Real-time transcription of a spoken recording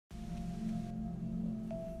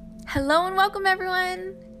Hello and welcome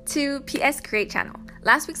everyone to PS Create channel.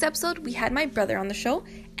 Last week's episode, we had my brother on the show,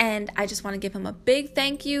 and I just want to give him a big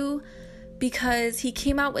thank you because he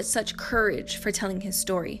came out with such courage for telling his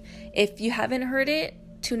story. If you haven't heard it,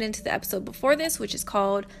 tune into the episode before this, which is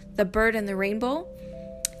called The Bird and the Rainbow.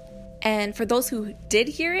 And for those who did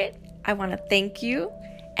hear it, I want to thank you.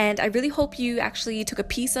 And I really hope you actually took a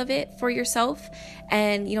piece of it for yourself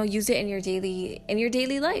and, use it in your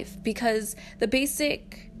daily life, because the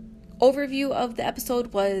basic overview of the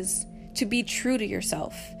episode was to be true to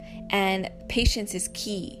yourself, and patience is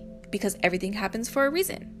key because everything happens for a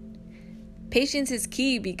reason. Patience is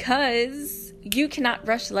key because you cannot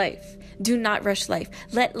rush life. Do not rush life.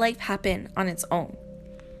 Let life happen on its own.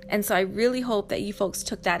 And so I really hope that you folks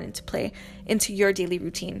took that into your daily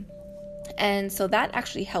routine. And so that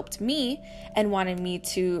actually helped me and wanted me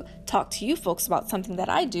to talk to you folks about something that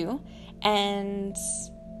I do. And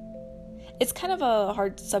it's kind of a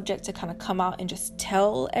hard subject to kind of come out and just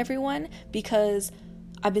tell everyone, because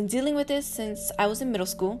I've been dealing with this since I was in middle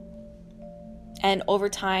school. And over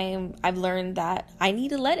time, I've learned that I need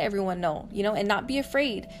to let everyone know, and not be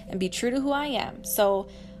afraid and be true to who I am. So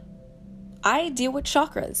I deal with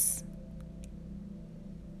chakras.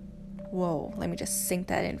 Whoa, let me just sink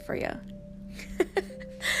that in for you.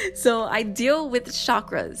 So I deal with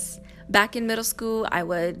chakras. Back in middle school, I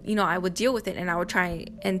would deal with it, and I would try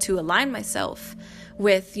and to align myself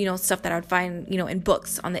with, stuff that I would find, in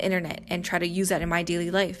books on the internet, and try to use that in my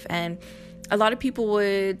daily life. And a lot of people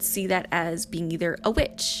would see that as being either a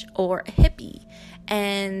witch or a hippie.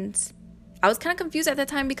 And I was kind of confused at that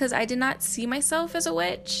time because I did not see myself as a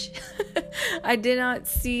witch. I did not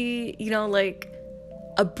see, like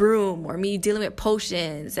a broom or me dealing with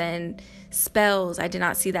potions and spells. I did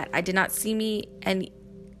not see that. I did not see me and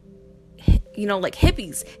like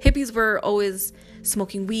hippies. Hippies were always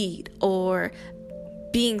smoking weed or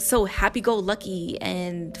being so happy-go-lucky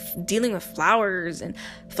and dealing with flowers and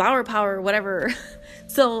flower power or whatever.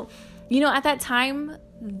 So, at that time,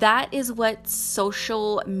 that is what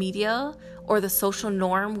social media or the social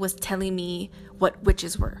norm was telling me what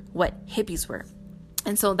witches were, what hippies were.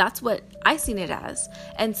 And so that's what I seen it as.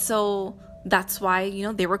 And so that's why,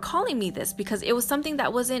 they were calling me this, because it was something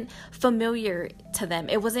that wasn't familiar to them.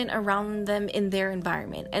 It wasn't around them in their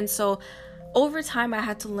environment. And so over time, I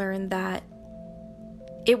had to learn that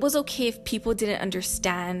it was okay if people didn't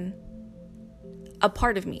understand a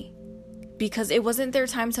part of me, because it wasn't their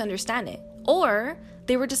time to understand it, or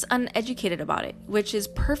they were just uneducated about it, which is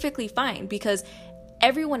perfectly fine because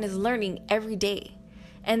everyone is learning every day.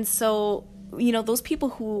 And so those people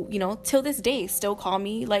who, till this day still call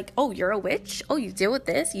me like, oh, you're a witch. Oh, you deal with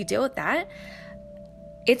this, you deal with that.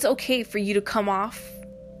 It's okay for you to come off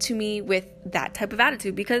to me with that type of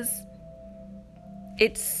attitude, because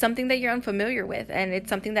it's something that you're unfamiliar with. And it's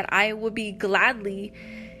something that I would be gladly,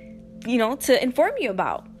 to inform you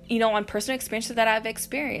about, on personal experiences that I've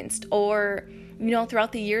experienced, or,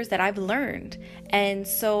 throughout the years that I've learned. And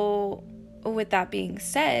so with that being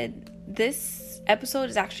said, this episode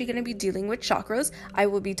is actually going to be dealing with chakras. I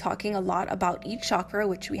will be talking a lot about each chakra,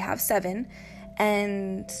 which we have 7,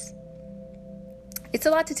 and it's a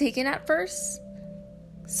lot to take in at first.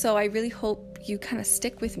 So I really hope you kind of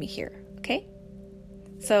stick with me here, okay?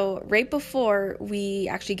 So right before we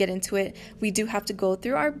actually get into it, we do have to go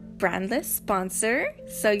through our brandless sponsor.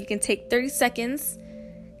 So you can take 30 seconds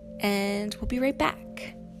and we'll be right back.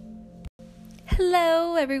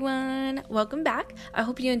 Hello everyone, welcome back. I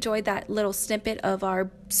hope you enjoyed that little snippet of our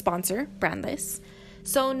sponsor, Brandless.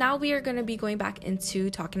 So now we are going to be going back into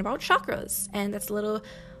talking about chakras, and that's a little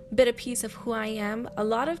bit a piece of who I am. A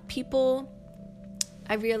lot of people,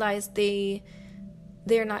 I realize they're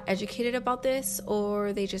not educated about this,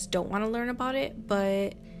 or they just don't want to learn about it,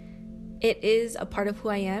 but it is a part of who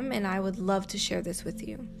I am, and I would love to share this with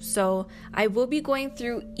you. So I will be going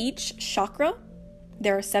through each chakra.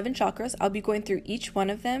 There are 7 chakras. I'll be going through each one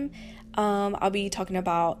of them. I'll be talking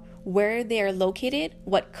about where they are located,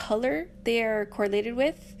 what color they are correlated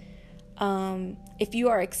with. If you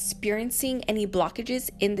are experiencing any blockages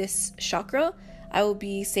in this chakra, I will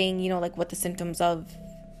be saying, like what the symptoms of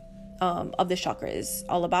the chakra is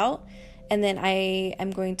all about. And then I am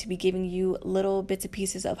going to be giving you little bits and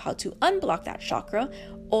pieces of how to unblock that chakra,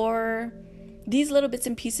 or these little bits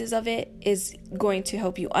and pieces of it is going to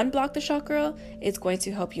help you unblock the chakra. It's going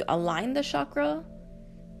to help you align the chakra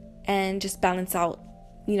and just balance out,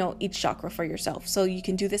 each chakra for yourself. So you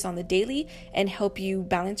can do this on the daily and help you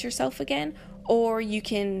balance yourself again, or you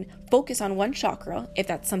can focus on one chakra if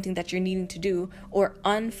that's something that you're needing to do, or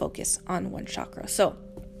unfocus on one chakra. So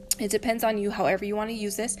It depends on you, however you want to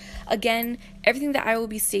use this. Again, everything that I will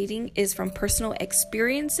be stating is from personal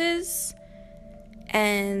experiences,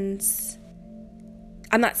 and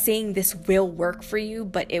I'm not saying this will work for you,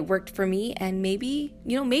 but it worked for me, and maybe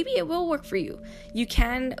it will work for you. You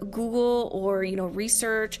can Google or,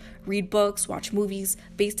 research, read books, watch movies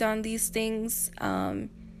based on these things,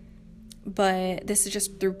 but this is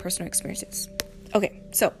just through personal experiences. Okay,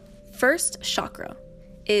 so first chakra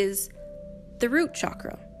is the root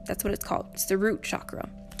chakra. That's what it's called. It's the root chakra.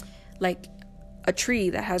 Like a tree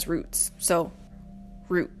that has roots. So,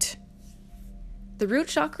 root. The root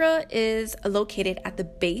chakra is located at the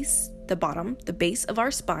base, the bottom, the base of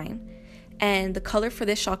our spine. And the color for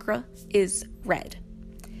this chakra is red.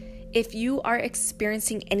 If you are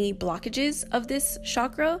experiencing any blockages of this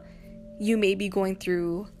chakra, you may be going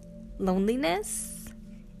through loneliness,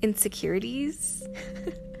 insecurities,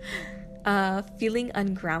 feeling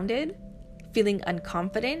ungrounded, feeling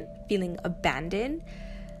unconfident, feeling abandoned,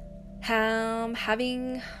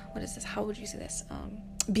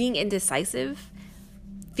 being indecisive,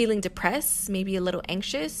 feeling depressed, maybe a little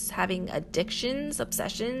anxious, having addictions,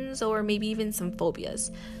 obsessions, or maybe even some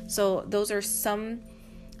phobias. So those are some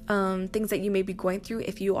things that you may be going through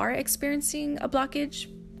if you are experiencing a blockage.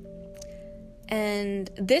 And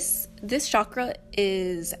this chakra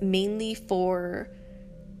is mainly for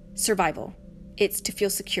survival. It's to feel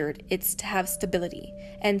secured. It's to have stability.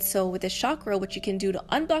 And so with this chakra, what you can do to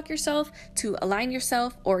unblock yourself, to align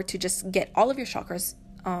yourself, or to just get all of your chakras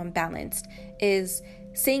balanced is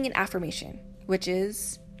saying an affirmation, which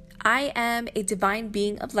is, I am a divine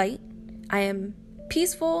being of light. I am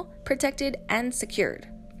peaceful, protected, and secured.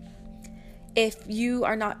 If you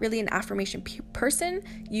are not really an affirmation person,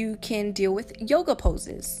 you can deal with yoga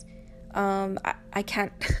poses. I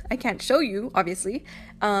can't show you, obviously,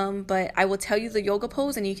 but I will tell you the yoga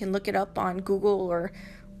pose, and you can look it up on Google or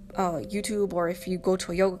YouTube, or if you go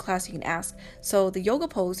to a yoga class, you can ask. So the yoga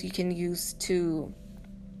pose you can use to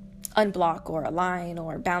unblock or align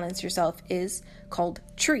or balance yourself is called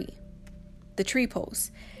tree, the tree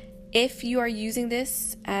pose. If you are using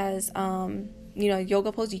this as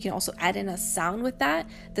yoga pose, you can also add in a sound with that.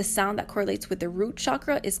 The sound that correlates with the root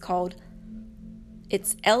chakra is called,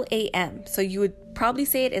 it's LAM. So you would probably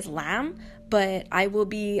say it as lamb, but I will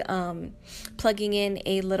be plugging in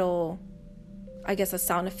a little, a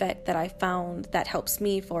sound effect that I found that helps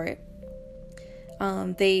me for it.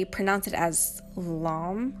 They pronounce it as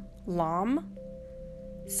lam.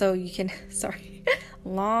 So you can,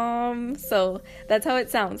 lam. So that's how it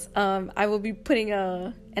sounds. I will be putting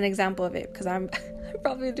an example of it because I'm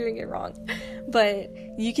probably doing it wrong. But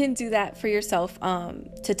you can do that for yourself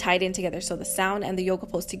to tie it in together. So the sound and the yoga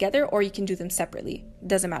pose together, or you can do them separately.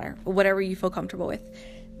 Doesn't matter. Whatever you feel comfortable with.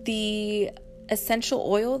 The essential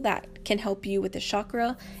oil that can help you with the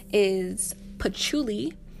chakra is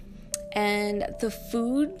patchouli. And the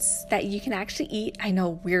foods that you can actually eat, I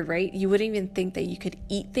know, weird, right? You wouldn't even think that you could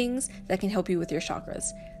eat things that can help you with your chakras.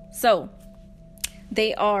 So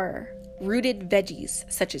they are rooted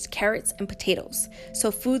veggies such as carrots and potatoes.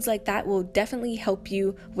 So foods like that will definitely help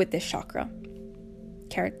you with this chakra.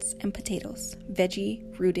 Carrots and potatoes, veggie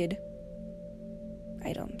rooted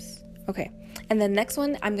items. Okay. And the next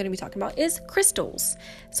one I'm going to be talking about is crystals.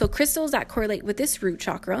 So crystals that correlate with this root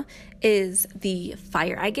chakra is the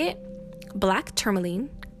fire agate, black tourmaline,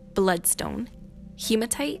 bloodstone,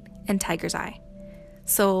 hematite, and tiger's eye.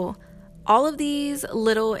 So all of these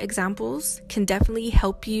little examples can definitely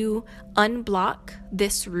help you unblock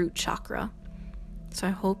this root chakra. So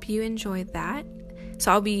I hope you enjoyed that.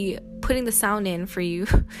 So I'll be putting the sound in for you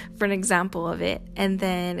for an example of it, and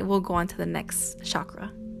then we'll go on to the next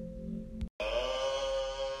chakra.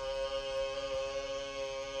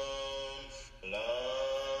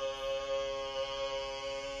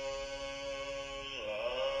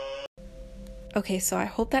 Okay, so I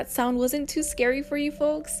hope that sound wasn't too scary for you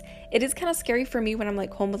folks. It is kind of scary for me when I'm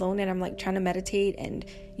like home alone and I'm like trying to meditate and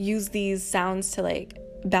use these sounds to like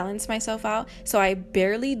balance myself out. So I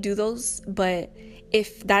barely do those, but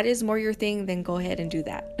if that is more your thing, then go ahead and do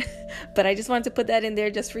that. But I just wanted to put that in there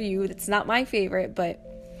just for you. It's not my favorite, but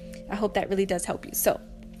I hope that really does help you. So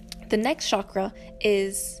the next chakra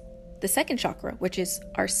is the second chakra, which is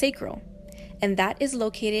our sacral. And that is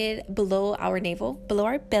located below our navel, below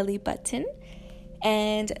our belly button.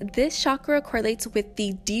 And this chakra correlates with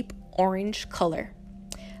the deep orange color.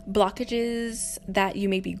 Blockages that you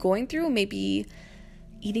may be going through may be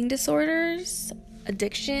eating disorders,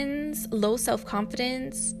 addictions, low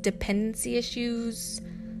self-confidence, dependency issues,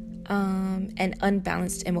 and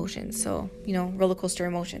unbalanced emotions. So, roller coaster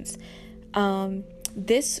emotions.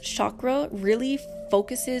 This chakra really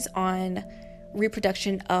focuses on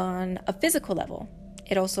reproduction on a physical level.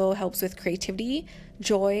 It also helps with creativity,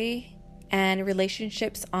 joy, and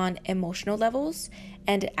relationships on emotional levels.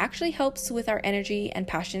 And it actually helps with our energy and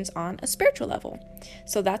passions on a spiritual level.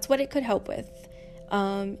 So that's what it could help with.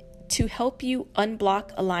 To help you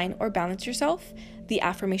unblock, align, or balance yourself, the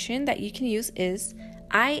affirmation that you can use is,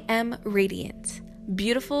 I am radiant,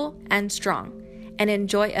 beautiful, and strong, and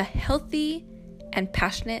enjoy a healthy and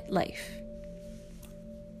passionate life.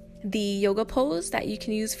 The yoga pose that you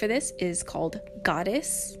can use for this is called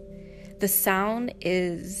Goddess. The sound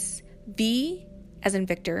is V as in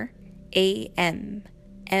Victor, A-M,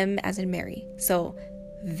 M as in Mary. So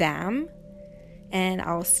VAM, and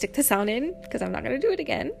I'll stick the sound in because I'm not going to do it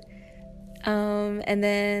again. And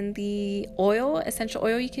then the essential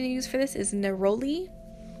oil you can use for this is neroli.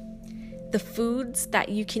 The foods that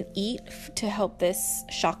you can eat to help this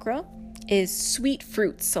chakra is sweet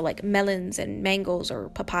fruits, so like melons and mangoes or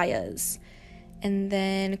papayas. And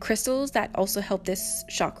then crystals that also help this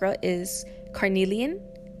chakra is carnelian,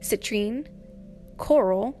 citrine,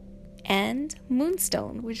 coral, and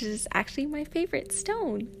moonstone, which is actually my favorite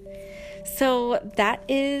stone. So that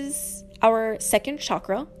is our second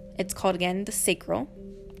chakra. It's called, again, the sacral.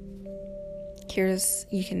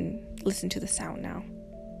 You can listen to the sound now.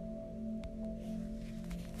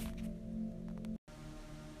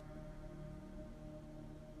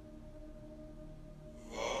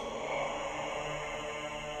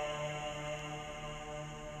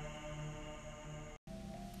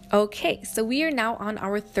 Okay, so we are now on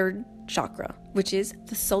our third chakra, which is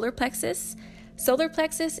the solar plexus. Solar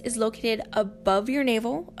plexus is located above your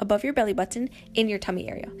navel, above your belly button, in your tummy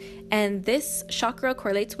area. And this chakra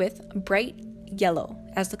correlates with bright yellow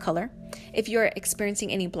as the color. If you're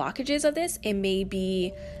experiencing any blockages of this, it may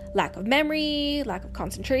be lack of memory, lack of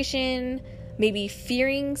concentration, maybe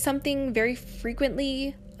fearing something very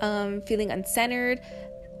frequently, feeling uncentered,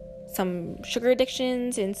 some sugar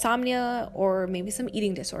addictions, insomnia, or maybe some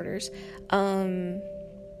eating disorders.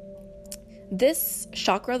 This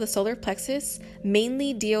chakra, the solar plexus,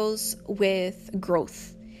 mainly deals with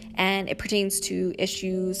growth, and it pertains to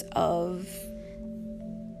issues of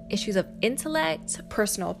intellect,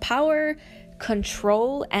 personal power,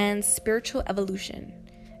 control, and spiritual evolution.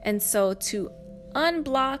 And so to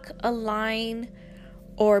unblock, align,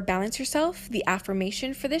 or balance yourself, the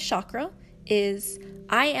affirmation for this chakra is,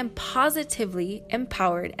 I am positively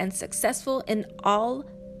empowered and successful in all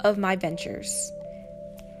of my ventures.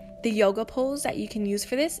 The yoga pose that you can use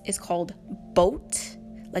for this is called boat,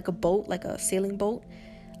 like a sailing boat.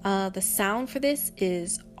 The sound for this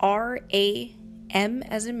is R-A-M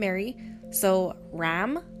as in Mary, so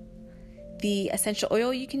Ram. The essential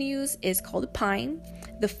oil you can use is called pine.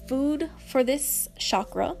 The food for this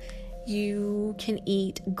chakra, you can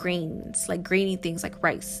eat grains, like grainy things like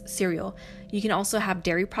rice, cereal. You can also have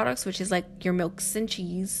dairy products, which is like your milks and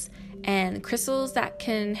cheese. And crystals that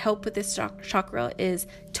can help with this chakra is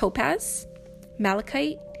topaz,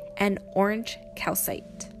 malachite, and orange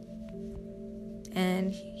calcite.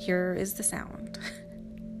 And here is the sound.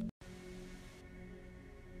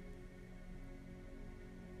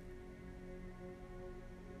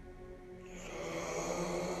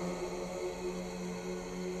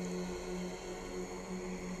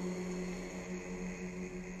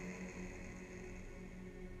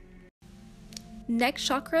 Next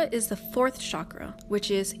chakra is the fourth chakra,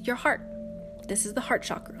 which is your heart. This is the heart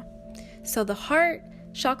chakra. So the heart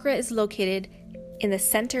chakra is located in the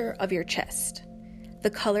center of your chest. The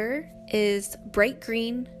color is bright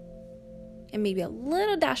green and maybe a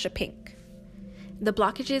little dash of pink. The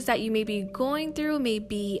blockages that you may be going through may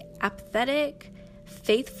be apathetic,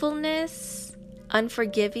 faithfulness,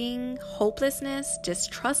 unforgiving, hopelessness,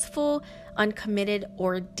 distrustful, uncommitted,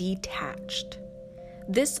 or detached.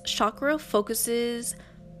 This chakra focuses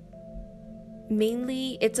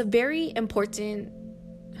mainly, it's a very important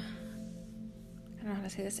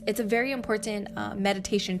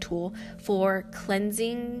meditation tool for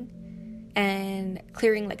cleansing and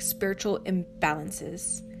clearing like spiritual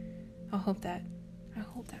imbalances. I hope that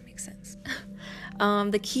makes sense.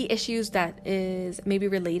 The key issues that is maybe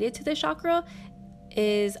related to this chakra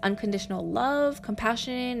is unconditional love,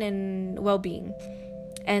 compassion, and well-being.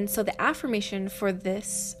 And so the affirmation for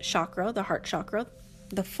this chakra, the heart chakra,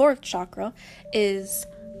 the fourth chakra, is,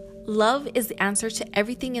 love is the answer to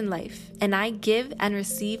everything in life, and I give and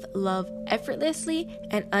receive love effortlessly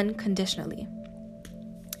and unconditionally.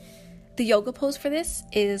 The yoga pose for this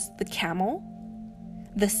is the camel.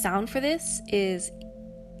 The sound for this is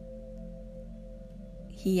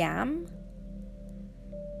yum.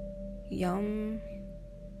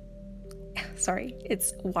 Sorry,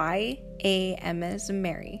 it's Y-A-M as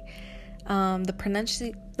Mary.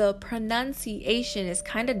 The pronunciation is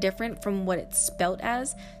kind of different from what it's spelled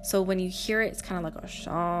as. So when you hear it, it's kind of like a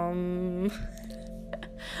sham.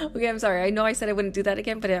 Okay, I'm sorry. I know I said I wouldn't do that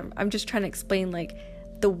again, but I'm just trying to explain, like,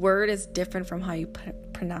 the word is different from how you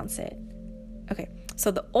pronounce it. Okay,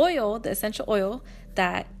 so the essential oil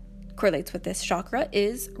that correlates with this chakra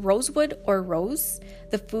is rosewood or rose.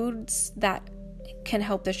 The foods that can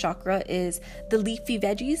help the chakra is the leafy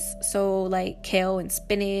veggies, so like kale and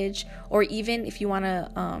spinach, or even if you want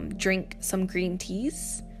to drink some green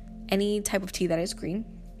teas, any type of tea that is green,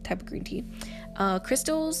 type of green tea.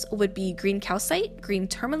 Crystals would be green calcite, green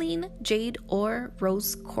tourmaline, jade, or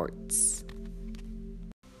rose quartz.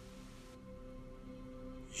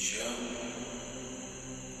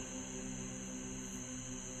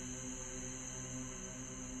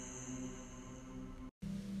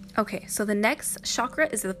 Okay, so the next chakra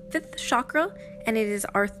is the 5th chakra, and it is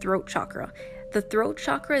our throat chakra. The throat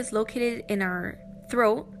chakra is located in our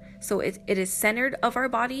throat, so it is centered of our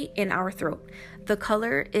body in our throat. The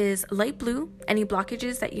color is light blue. Any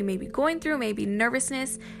blockages that you may be going through, maybe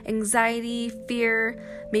nervousness, anxiety,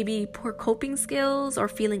 fear, maybe poor coping skills, or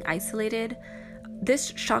feeling isolated.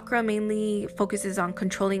 This chakra mainly focuses on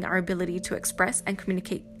controlling our ability to express and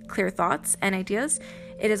communicate clear thoughts and ideas.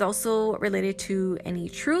 It is also related to any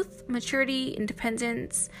truth, maturity,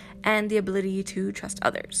 independence, and the ability to trust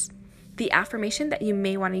others. The affirmation that you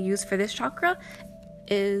may want to use for this chakra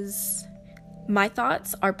is, my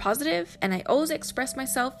thoughts are positive and I always express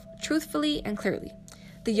myself truthfully and clearly.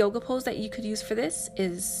 The yoga pose that you could use for this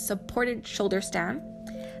is supported shoulder stand.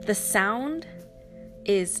 The sound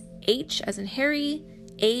is H as in Harry,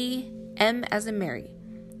 A, M as in Mary.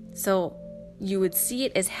 So you would see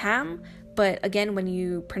it as ham, but again, when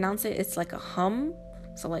you pronounce it, it's like a hum.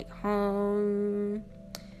 So like hum.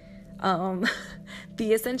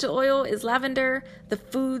 The essential oil is lavender. The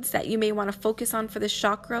foods that you may want to focus on for this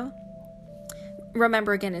chakra,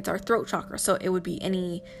 remember again, it's our throat chakra, so it would be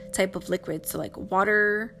any type of liquid, so like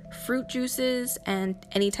water, fruit juices, and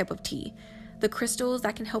any type of tea. The crystals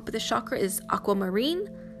that can help with this chakra is aquamarine,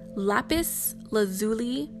 lapis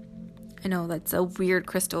lazuli. I know that's a weird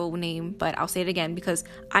crystal name, but I'll say it again because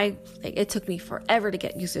it took me forever to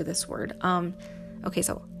get used to this word. Okay,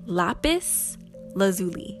 so lapis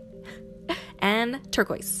lazuli and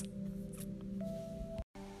turquoise.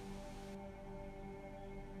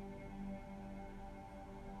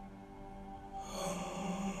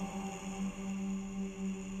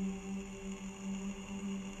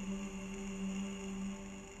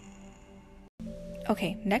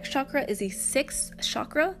 Okay, next chakra is the 6th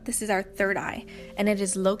chakra. This is our third eye, and it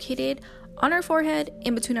is located on our forehead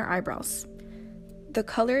in between our eyebrows. The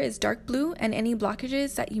color is dark blue, and any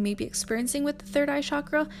blockages that you may be experiencing with the third eye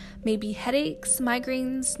chakra may be headaches,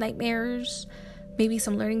 migraines, nightmares, maybe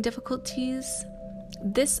some learning difficulties.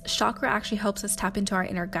 This chakra actually helps us tap into our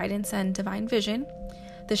inner guidance and divine vision.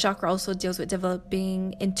 The chakra also deals with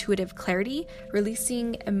developing intuitive clarity,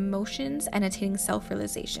 releasing emotions, and attaining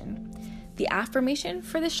self-realization. The affirmation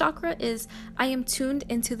for this chakra is, I am tuned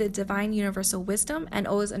into the divine universal wisdom and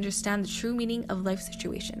always understand the true meaning of life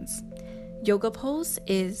situations. Yoga pose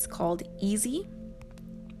is called easy.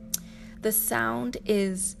 The sound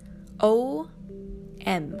is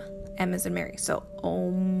O-M. M as in Mary, so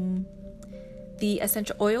Om. The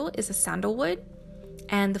essential oil is a sandalwood,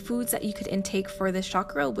 and the foods that you could intake for this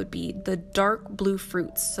chakra would be the dark blue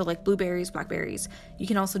fruits, so like blueberries, blackberries. You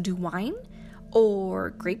can also do wine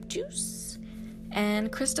or grape juice.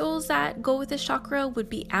 And crystals that go with this chakra would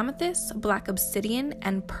be amethyst, black obsidian,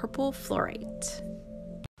 and purple fluorite.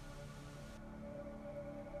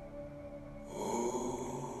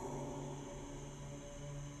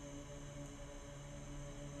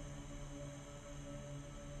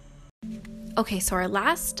 Okay, so our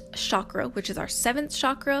last chakra, which is our 7th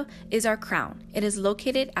chakra, is our crown. It is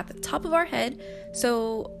located at the top of our head.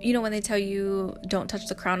 So, when they tell you don't touch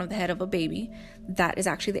the crown of the head of a baby, that is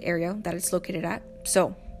actually the area that it's located at.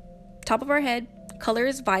 So, top of our head, color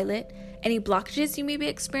is violet. Any blockages you may be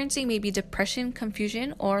experiencing may be depression,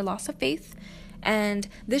 confusion, or loss of faith. And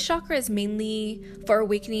this chakra is mainly for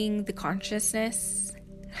awakening the consciousness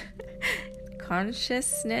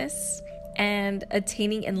and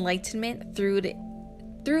attaining enlightenment through the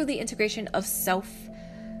integration of self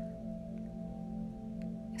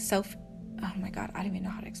oh my god, I don't even know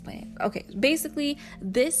how to explain it. Okay, basically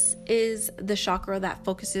this is the chakra that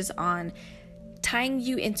focuses on tying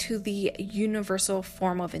you into the universal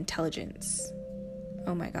form of intelligence.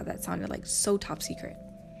 Oh my god, that sounded like so top secret.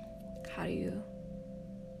 How do you...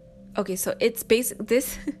 Okay, so it's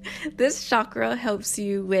this chakra helps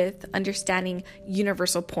you with understanding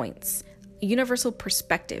universal points, universal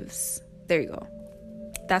perspectives. There you go.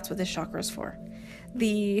 That's what this chakra is for.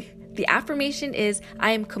 The affirmation is,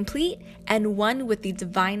 I am complete and one with the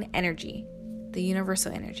divine energy, the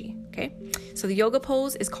universal energy. Okay. So the yoga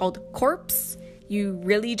pose is called corpse. You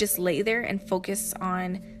really just lay there and focus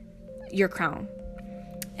on your crown.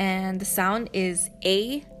 And the sound is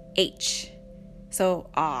A-H. So,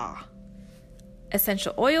 ah.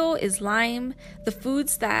 Essential oil is lime. The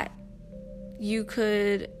foods that you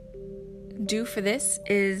could do for this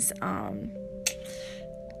is,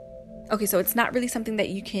 okay, so it's not really something that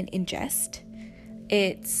you can ingest.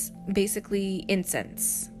 It's basically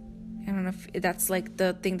incense. I don't know if that's like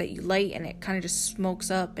the thing that you light and it kind of just smokes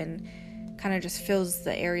up and kind of just fills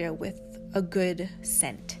the area with a good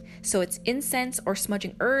scent. So it's incense or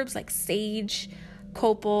smudging herbs like sage,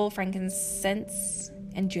 copal, frankincense,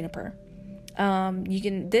 and juniper. You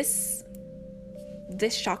can this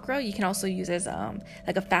chakra you can also use as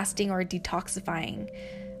like a fasting or a detoxifying.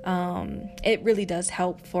 It really does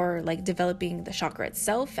help for like developing the chakra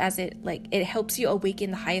itself, as it helps you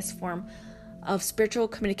awaken the highest form of spiritual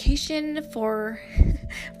communication for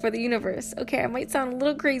the universe. Okay, I might sound a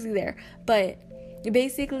little crazy there, but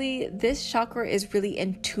basically this chakra is really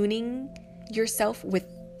in tuning yourself with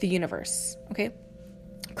the universe. Okay,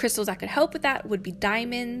 crystals that could help with that would be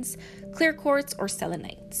diamonds, clear quartz, or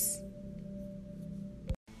selenites.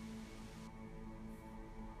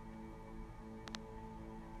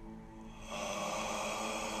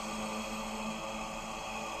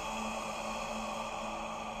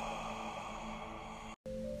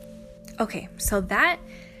 Okay, so that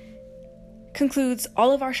concludes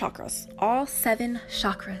all of our chakras, all 7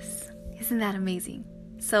 chakras. Isn't that amazing?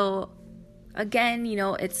 So again,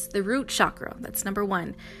 it's the root chakra. That's number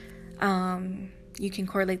 1. You can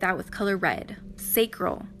correlate that with color red,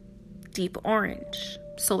 sacral, deep orange,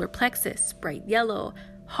 solar plexus, bright yellow,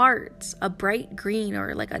 heart, a bright green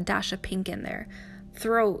or like a dash of pink in there,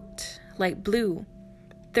 throat, light blue,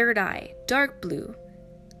 third eye, dark blue,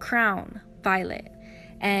 crown, violet.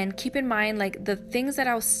 And keep in mind, like the things that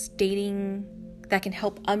I was stating that can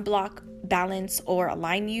help unblock, balance, or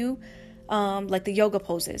align you, like the yoga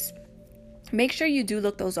poses. Make sure you do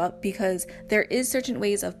look those up, because there is certain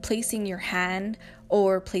ways of placing your hand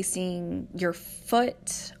or placing your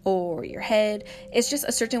foot or your head. It's just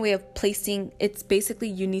a certain way of placing. It's basically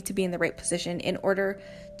you need to be in the right position in order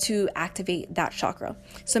to activate that chakra.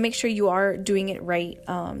 So make sure you are doing it right,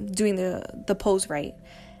 doing the pose right.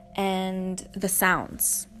 And the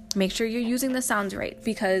sounds, make sure you're using the sounds right,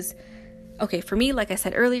 because okay, for me, like I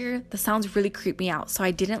said earlier, the sounds really creep me out, so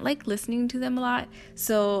I didn't like listening to them a lot.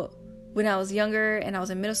 So when I was younger and I was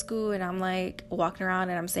in middle school and I'm like walking around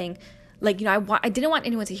and I'm saying like, I didn't want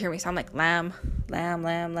anyone to hear me, so I'm like lamb, lamb,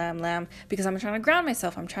 lamb, lamb, lamb, because I'm trying to ground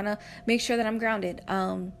myself. I'm trying to make sure that I'm grounded.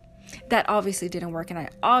 That obviously didn't work, and I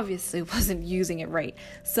obviously wasn't using it right.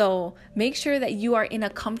 So make sure that you are in a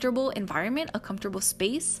comfortable environment, a comfortable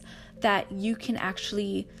space, that you can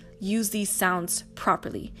actually use these sounds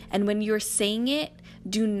properly. And when you're saying it,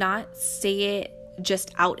 do not say it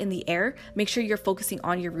just out in the air. Make sure you're focusing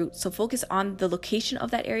on your root. So focus on the location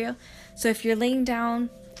of that area. So if you're laying down,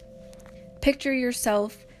 picture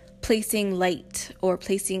yourself placing light or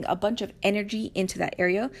placing a bunch of energy into that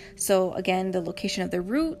area. So again, the location of the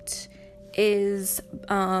root is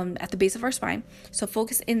at the base of our spine. So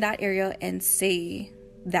focus in that area and say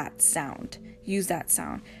that sound. Use that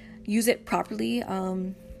sound. Use it properly,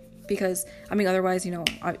 because otherwise,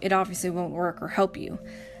 it obviously won't work or help you.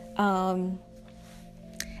 And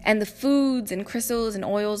the foods and crystals and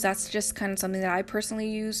oils, that's just kind of something that I personally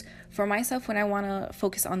use for myself when I want to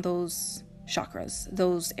focus on those chakras,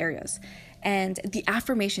 those areas. And the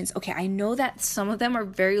affirmations, okay, I know that some of them are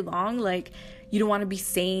very long, like you don't want to be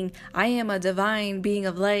saying, I am a divine being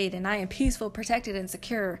of light and I am peaceful, protected, and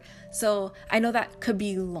secure. So I know that could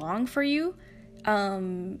be long for you,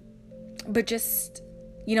 but just,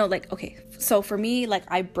 okay, so for me, like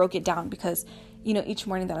I broke it down because, each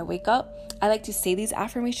morning that I wake up, I like to say these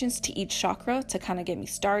affirmations to each chakra to kind of get me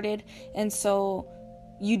started. And so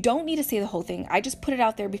you don't need to say the whole thing. I just put it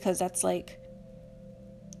out there because that's like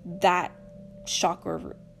that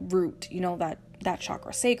chakra root, that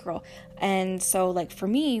chakra sacral. And so like for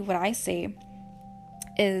me, what I say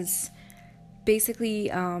is basically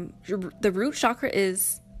the root chakra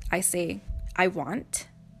is, I say, I want.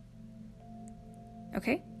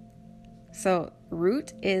 Okay? So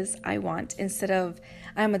root is I want, instead of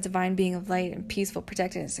I'm a divine being of light and peaceful,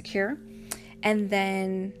 protected, and secure. And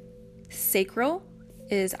then sacral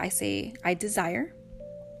is I say I desire.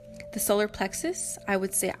 The solar plexus, I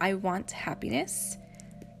would say I want happiness.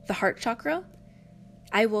 The heart chakra,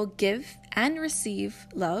 I will give and receive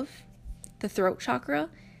love. The throat chakra,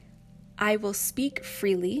 I will speak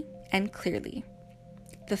freely and clearly.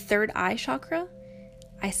 The third eye chakra,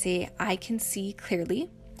 I say I can see clearly.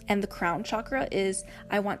 And the crown chakra is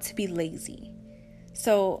I want to be lazy.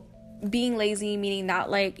 So being lazy, meaning not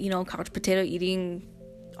like, couch potato eating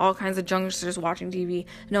all kinds of junk, just watching TV.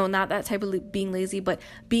 No, not that type of being lazy, but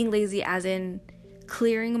being lazy as in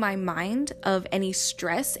clearing my mind of any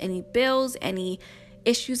stress, any bills, any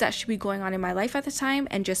issues that should be going on in my life at the time,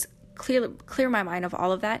 and just clear my mind of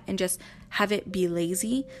all of that and just have it be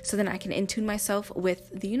lazy, so then I can in-tune myself with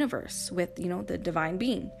the universe, with, the divine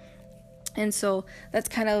being. And so that's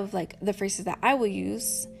kind of like the phrases that I will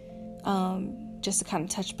use, just to kind of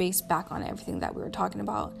touch base back on everything that we were talking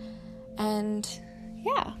about. And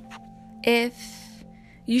yeah, if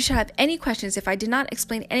you should have any questions, if I did not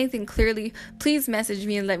explain anything clearly, please message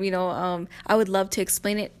me and let me know. I would love to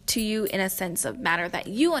explain it to you in a sense of matter that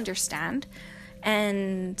you understand.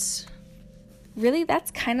 And really, that's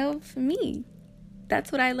kind of me.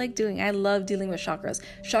 That's what I like doing. I love dealing with chakras.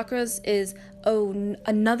 Chakras is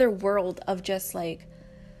another world of just like,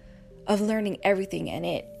 of learning everything. And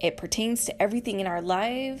it pertains to everything in our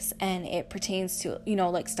lives. And it pertains to,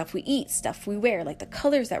 like stuff we eat, stuff we wear, like the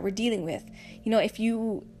colors that we're dealing with. If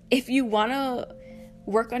you want to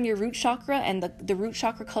work on your root chakra and the root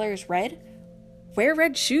chakra color is red, wear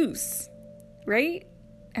red shoes, right?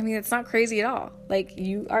 I mean, it's not crazy at all. Like,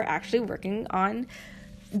 you are actually working on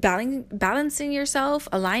balancing yourself,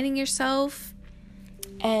 aligning yourself.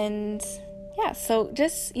 And yeah, so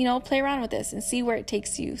just, play around with this and see where it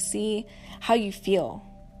takes you, see how you feel.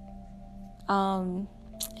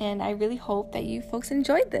 And I really hope that you folks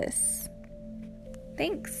enjoyed this.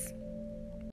 Thanks.